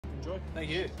Enjoy. Thank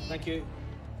you. Thank you.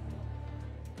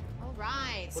 All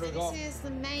right, What so do we got? this is the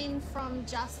main from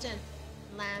Justin.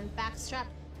 Lamb backstrap,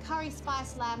 curry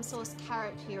spice lamb sauce,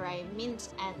 carrot puree, mint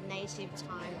and native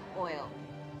thyme oil.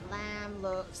 Lamb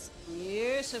looks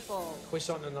beautiful.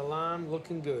 Croissant and the lamb,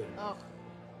 looking good. Oh,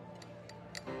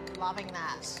 loving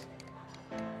that.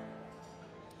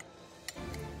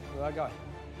 Where'd that go?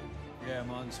 Yeah,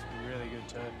 mine's really good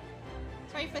too.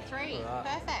 3 for 3, All right.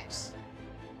 perfect.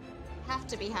 Have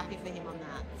to be happy for him on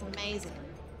that. It's amazing.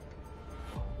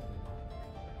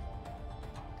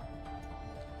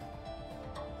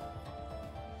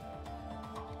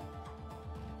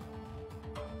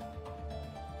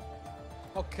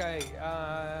 Okay,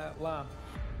 lamb.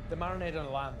 The marinade on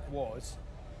the lamb was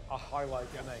a highlight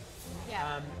for me.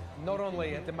 Yeah. Not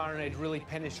only had the marinade really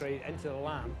penetrated into the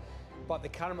lamb, but the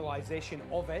caramelization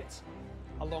of it,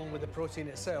 along with the protein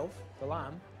itself, the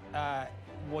lamb,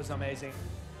 was amazing.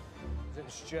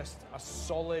 It's just a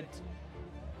solid,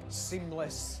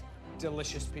 seamless,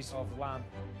 delicious piece of lamb,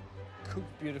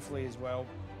 cooked beautifully as well.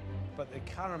 But the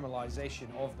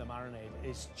caramelization of the marinade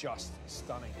is just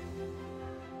stunning.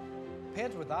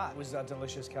 Paired with that was a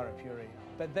delicious carrot puree.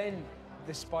 But then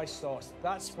the spice sauce,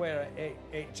 that's where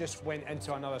it just went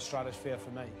into another stratosphere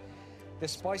for me. The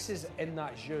spices in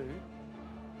that jus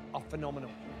are phenomenal.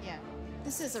 Yeah.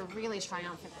 This is a really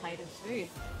triumphant plate of food.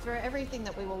 For everything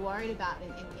that we were worried about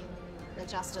in the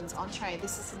Justin's entree,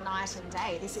 this is night and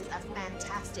day. This is a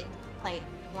fantastic plate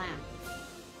of lamb.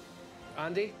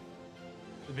 Andy?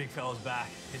 The big fella's back,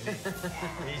 isn't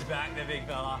he? He's back, the big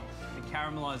fella. The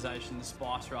caramelisation, the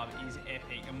spice rub is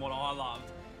epic. And what I loved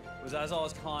was as I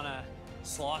was kind of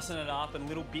slicing it up and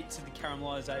little bits of the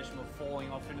caramelisation were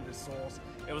falling off into the sauce,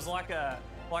 it was like a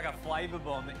flavour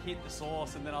bomb that hit the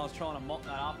sauce, and then I was trying to mop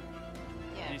that up.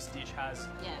 Yeah. This dish has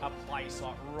Yeah. a place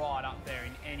like right up there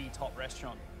in any top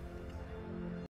restaurant.